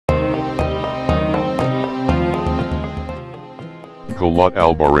Qal'at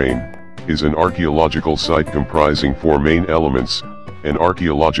al Bahrain is an archaeological site comprising four main elements: an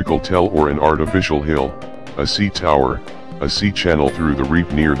archaeological tell or an artificial hill, a sea tower, a sea channel through the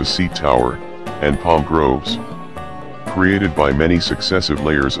reef near the sea tower, and palm groves. Created by many successive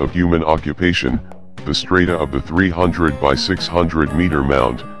layers of human occupation, the strata of the 300 by 600 meter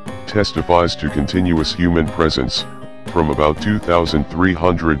mound testifies to continuous human presence from about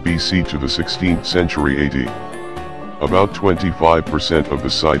 2300 BC to the 16th century AD. About 25% of the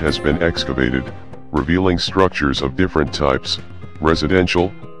site has been excavated, revealing structures of different types: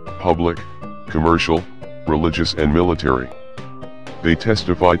 residential, public, commercial, religious and military. They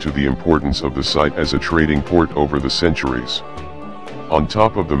testify to the importance of the site as a trading port over the centuries. On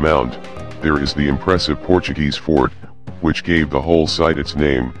top of the mound, there is the impressive Portuguese fort, which gave the whole site its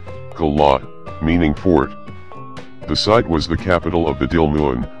name, Qal'at, meaning fort. The site was the capital of the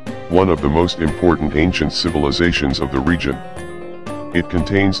Dilmun, one of the most important ancient civilizations of the region. It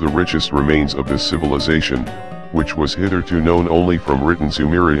contains the richest remains of this civilization, which was hitherto known only from written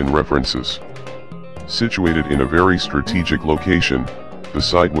Sumerian references. Situated in a very strategic location, the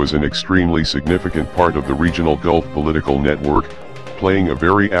site was an extremely significant part of the regional Gulf political network, playing a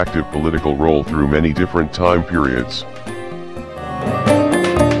very active political role through many different time periods.